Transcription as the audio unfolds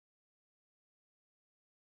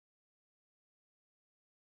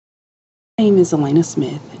My name is Elena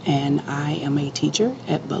Smith, and I am a teacher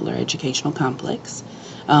at Butler Educational Complex.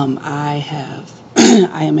 I have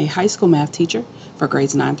I am a high school math teacher for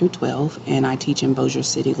grades 9 through 12, and I teach in Bossier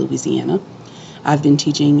City, Louisiana. I've been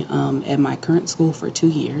teaching at my current school for 2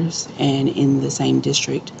 years and in the same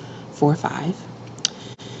district for 5.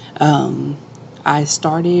 I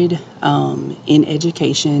started in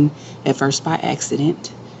education at first by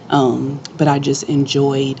accident, but I just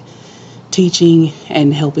enjoyed teaching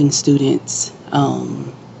and helping students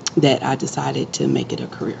that I decided to make it a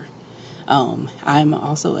career. I'm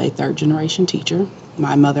also a third generation teacher.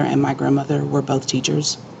 My mother and my grandmother were both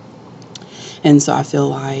teachers, and so I feel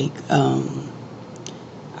like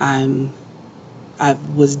I'm I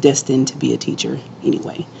was destined to be a teacher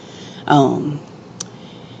anyway. Um,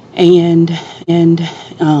 and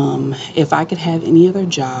if I could have any other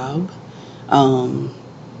job, um,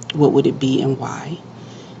 what would it be and why?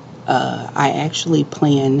 I actually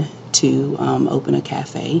plan to open a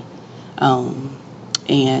cafe um,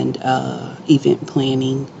 and event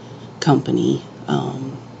planning company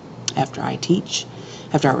after I teach,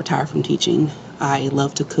 after I retire from teaching. I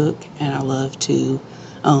love to cook and I love to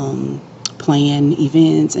um, plan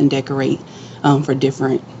events and decorate for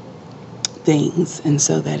different things. And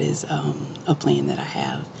so that is a plan that I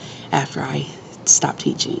have after I stop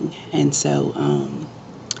teaching. And so,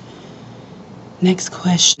 next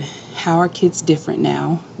question. How are kids different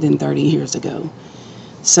now than 30 years ago?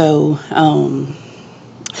 So,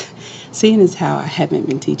 seeing as how I haven't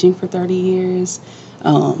been teaching for 30 years,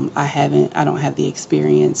 I don't have the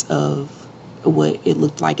experience of what it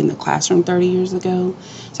looked like in the classroom 30 years ago.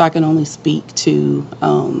 So I can only speak to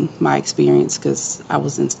my experience because I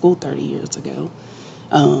was in school 30 years ago.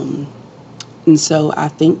 Um, and so I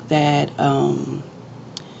think that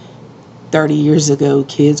 30 years ago,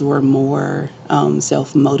 kids were more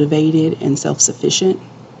self motivated and self sufficient.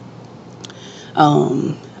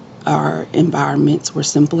 Um, our environments were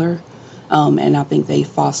simpler, and I think they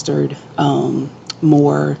fostered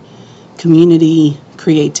more community,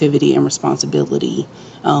 creativity, and responsibility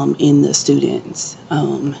in the students.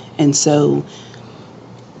 And so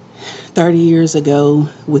 30 years ago,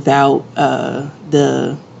 without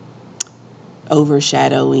the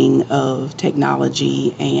overshadowing of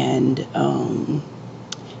technology and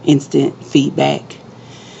instant feedback,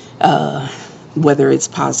 uh, whether it's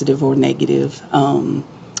positive or negative,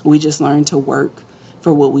 we just learned to work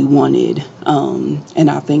for what we wanted. And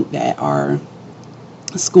I think that our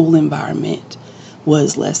school environment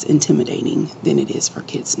was less intimidating than it is for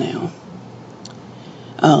kids now.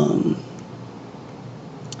 Um,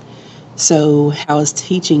 so, how is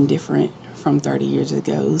teaching different from 30 years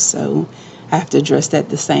ago? So, I have to address that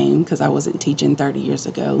the same because I wasn't teaching 30 years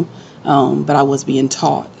ago, but I was being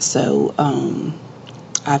taught. So,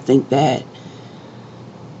 I think that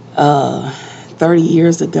 30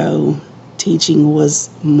 years ago, teaching was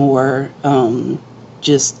more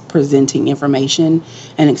just presenting information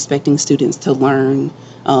and expecting students to learn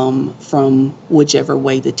from whichever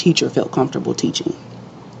way the teacher felt comfortable teaching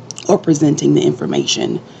or presenting the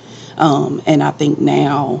information. And I think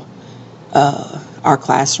now our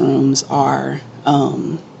classrooms are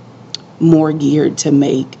more geared to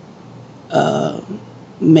make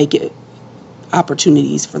it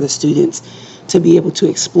opportunities for the students to be able to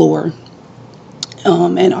explore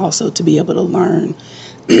and also to be able to learn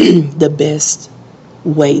the best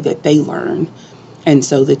way that they learn. And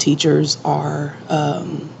so the teachers are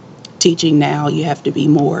teaching now. You have to be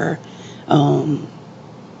more, um,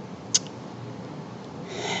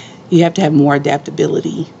 you have to have more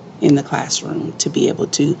adaptability in the classroom to be able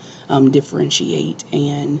to differentiate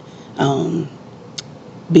and um,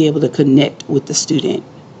 be able to connect with the student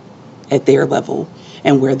at their level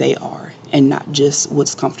and where they are, and not just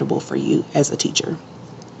what's comfortable for you as a teacher.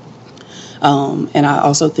 And I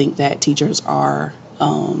also think that teachers are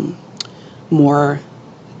more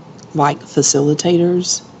like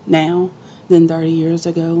facilitators now than 30 years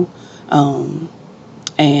ago, um,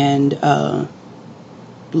 and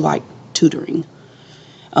like tutoring.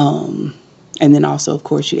 Um, and then also, of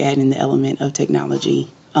course, you add in the element of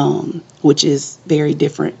technology, which is very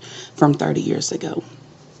different from 30 years ago.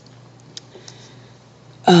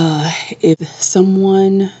 If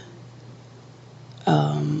someone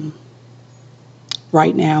um,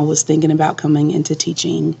 right now was thinking about coming into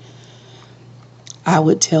teaching, I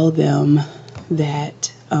would tell them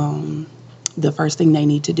that the first thing they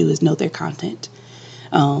need to do is know their content,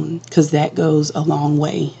 because that goes a long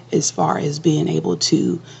way as far as being able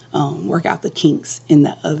to work out the kinks in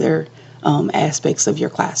the other aspects of your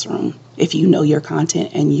classroom. If you know your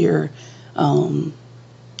content and you're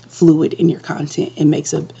fluid in your content, it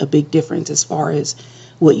makes a big difference as far as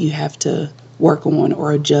what you have to work on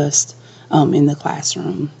or adjust in the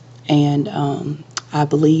classroom. And I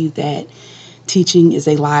believe that teaching is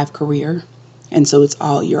a live career. And so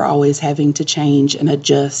you're always having to change and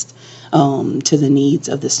adjust to the needs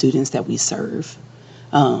of the students that we serve.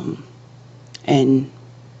 And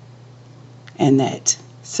that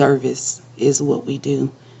service is what we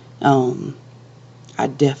do. I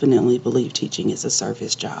definitely believe teaching is a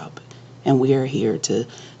service job, and we are here to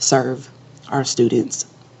serve our students,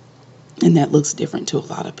 and that looks different to a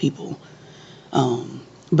lot of people.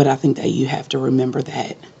 But I think that you have to remember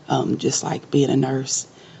that, just like being a nurse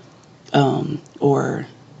or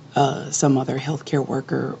some other healthcare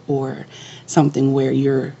worker or something where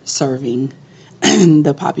you're serving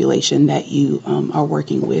the population that you are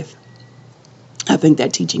working with. I think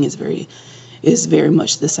that teaching is very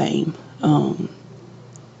much the same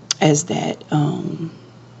as that.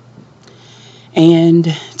 And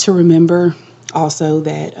to remember also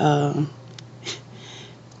that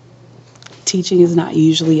teaching is not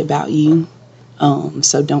usually about you.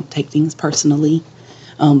 So don't take things personally,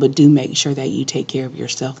 but do make sure that you take care of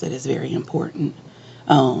yourself. That is very important.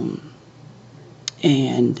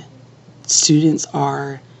 And students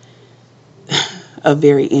are a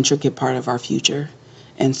very intricate part of our future.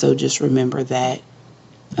 And so just remember that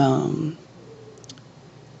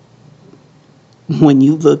when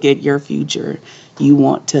you look at your future, you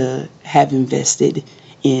want to have invested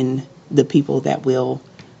in the people that will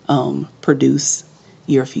produce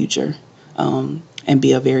your future and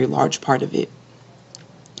be a very large part of it.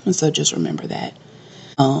 And so just remember that.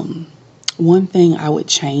 One thing I would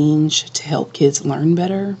change to help kids learn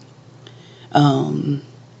better.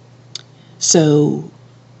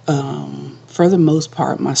 For the most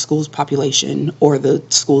part, my school's population, or the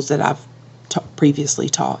schools that I've previously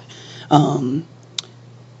taught,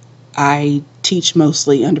 I teach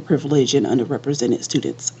mostly underprivileged and underrepresented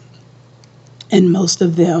students. And most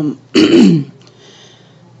of them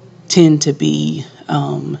tend to be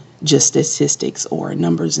just statistics or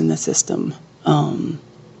numbers in the system.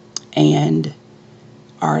 And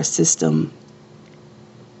our system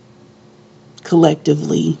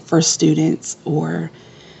collectively for students or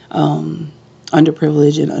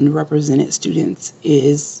underprivileged and underrepresented students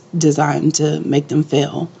is designed to make them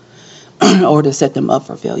fail or to set them up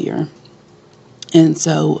for failure. And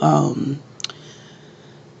so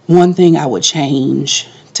one thing I would change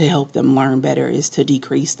to help them learn better is to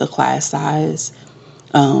decrease the class size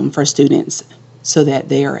for students so that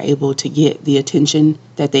they are able to get the attention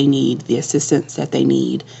that they need, the assistance that they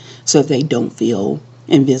need, so that they don't feel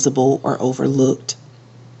invisible or overlooked.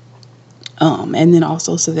 And then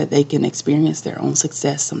also so that they can experience their own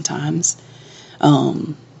success sometimes.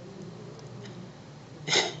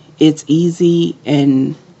 It's easy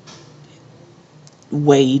and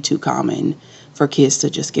way too common for kids to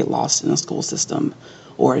just get lost in the school system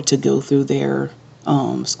or to go through their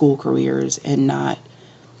school careers and not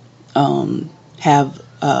have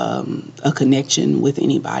a connection with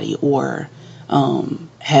anybody or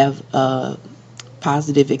have a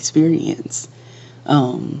positive experience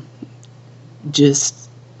just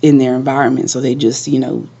in their environment. So they just,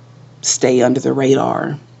 stay under the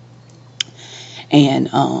radar. And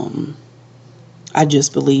I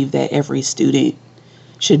just believe that every student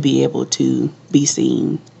should be able to be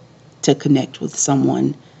seen, to connect with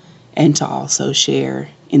someone, and to also share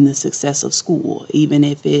in the success of school, even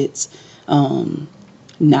if it's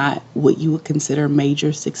not what you would consider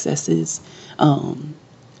major successes.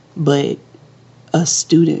 But a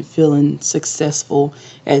student feeling successful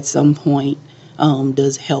at some point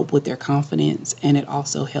does help with their confidence, and it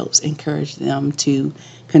also helps encourage them to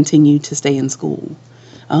continue to stay in school.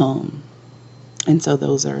 And so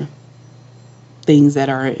those are things that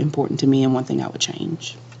are important to me and one thing I would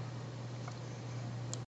change.